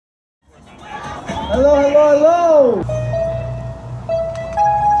Hello, hello, hello.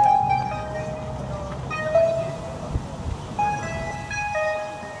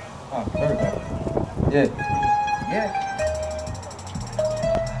 Oh, perfect. Yeah. Yeah.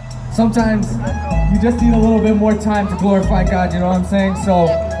 Sometimes you just need a little bit more time to glorify God, you know what I'm saying? So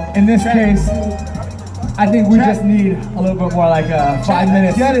in this case, I think we just need a little bit more, like 5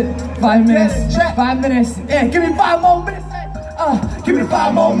 minutes. Get it. 5 minutes. 5 minutes. Yeah, give me 5 more minutes. Give me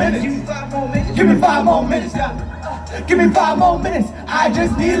 5 more minutes. Give me 5 more minutes. Give me 5 more minutes. Give me 5 more minutes. I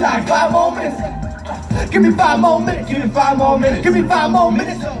just need like 5 more minutes. Give me 5 more minutes. Give me 5 more minutes. Give me 5 more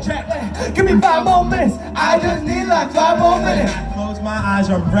minutes. Give me 5 more minutes. I just need like 5 more minutes. Close my eyes,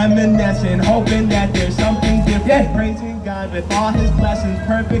 I'm reminiscing, hoping that there's something different. Yeah. Praising God with all his blessings,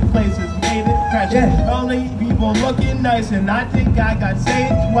 perfect places, made it precious. Yeah. Only people looking nice, and I think I got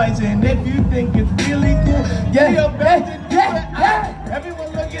saved twice. And if you think it's really cool,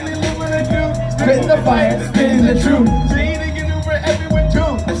 everyone looking and living the truth. Spitting the fire, spitting the truth. Say it again over everyone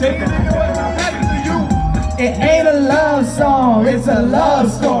too. Say it again what happened to you. It ain't a love song, it's a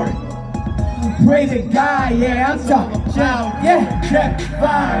love story. Praising God, yeah, I'm talking. Yeah,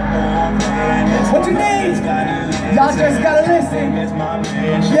 5. What you need? Y'all just gotta listen.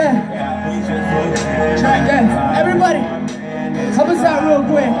 Yeah. Everybody, help us out real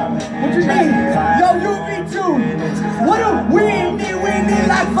quick. What you need? Yo, YOUTUNE. What do we need? We need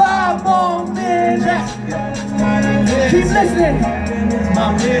like 5 more minutes. Keep listening.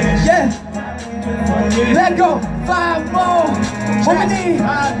 Yeah. Let go. 5 more. What we need?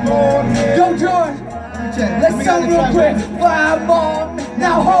 5 more minutes. Yo, George. Let's sing real quick. 5 more.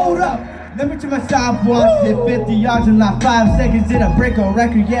 Now hold up. Let me check my stopwatch. Hit 50 yards in like 5 seconds. Did a break a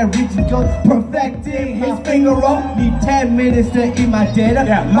record? Yeah, reaching goals. Perfecting his finger roll. Need 10 minutes to eat my data.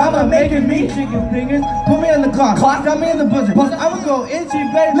 Yeah. Mama making me chicken fingers. Put me on the clock. Got me in the buzzer. I'ma go in, she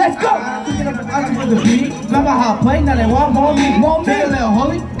better. Let's go. Picking up the boxes with the beat. Remember how I play? Now they want more meat. Take a little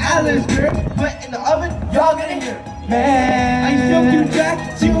holy. Add a little spirit. Put in the oven. Y'all gonna hear it. Man, I still keep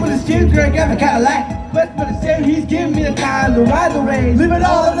track. See me with his kids, girl, got a Cadillac. But for the same, he's giving me the time to ride the rain. Live it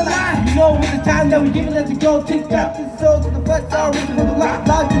all on the line. You know, with the time that we giving it to go. Tick tock to the soul, to the flesh, all reaching for the lock.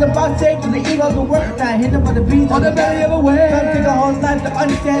 Lock to the box, take to the ego, the work. Now hit up on the beats on the belly of a wave. Trying to take a whole life to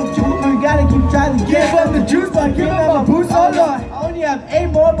understand the truth. We gotta keep trying to give up the juice by giving up my boost. Oh Lord, I only have 8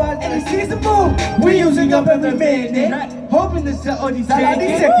 more bars and he sees the move. We using up every minute. Hoping to sell all these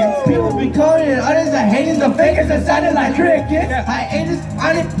tickets. People be calling and others are hating the fingers that sounded like crickets. I ain't just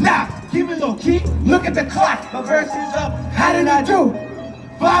on it now. Keep it low key. Look at the clock. My verse is up. How did I do?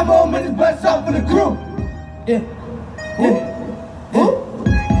 5 more minutes, bless up for the crew. Yeah.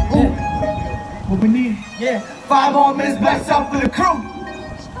 What we need? Yeah. 5 more minutes, bless up for the crew.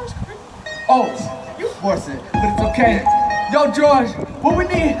 Oh, you force it, but it's okay. Yo, George, what we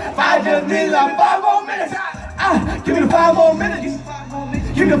need? I just need like 5 more minutes. Give me the 5 more minutes.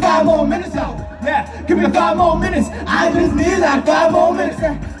 Give me the 5 more minutes. Yeah, give me the 5 more minutes. I just need like 5 more minutes.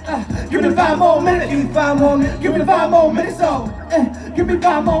 Give me the 5 more minutes. Give me the 5 more minutes. Give me the 5 more minutes. Give me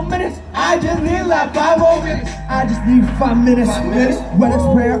 5 more minutes. I just need like 5 more minutes. I just need 5 minutes. Whether it's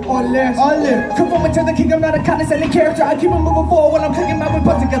prayer or lyrics. Conforming to the king, I'm not a condescending character. I keep it moving forward when I'm clicking my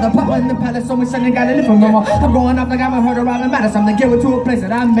whip together. Papa in the palace, so much something gotta live from mama. I'm growing up like I'm a heard around the matter. Something give it to a place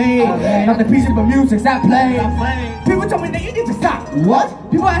that I made. Not the pieces of music that play. People tell me that you need to stop. What?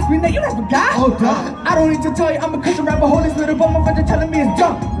 People ask me that you never forgot. Oh, dumb. I don't need to tell you I'm a Christian rapper, Holy Spirit, but my friends are telling me it's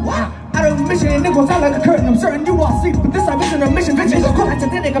dumb. What? I don't mission and it goes out like a curtain. I'm certain you all sleep, but this our vision or mission. Vision is cool, like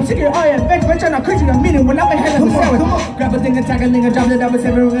authentic. I'm sick of your adventure, not crazy. I'm meaning when I'm a head of the sandwich. Grab a thing, attack a thing, a job that I was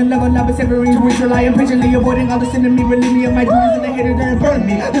severing, and level I was severing. To which rely and patiently avoiding all the sin in me, relieve me of my duties and the haters that burn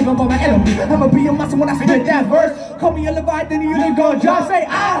me. Live up on my enemy. I'ma be a monster when I spit that verse. Call me a Leviathan, you didn't go John. Say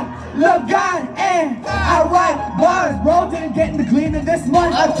I love God and I write bars. Bro, didn't get in the clean in this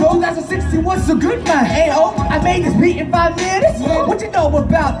month. I told 2016 was so good, man. Hey, oh, I made this beat in 5 minutes. What you know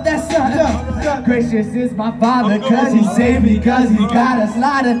about that, son? Gracious is my father, cause he saved me, cause he got us.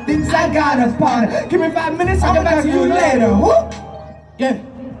 Lot of things I got us part. Give me 5 minutes, I'll get back to you later. Woo! Yeah.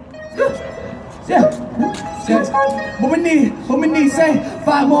 What we need, say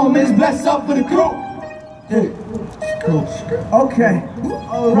 5 more minutes, bless up for the crew. Yeah. Cool. Okay.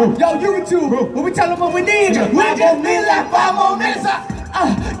 Yo, YOUTUNE, what we tell them what we need? We just need like 5 more minutes.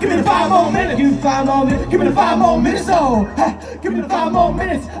 Give me the 5 more minutes. Give me the 5 more minutes. Give me the 5 more minutes. Give me the 5 more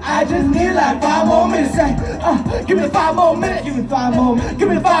minutes. I just need like 5 more minutes. Give me the 5 more minutes. Give me the 5 more minutes. Give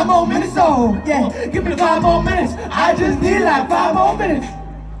me the 5 more minutes. Yeah. Give me the 5 more minutes. I just need like 5 more minutes.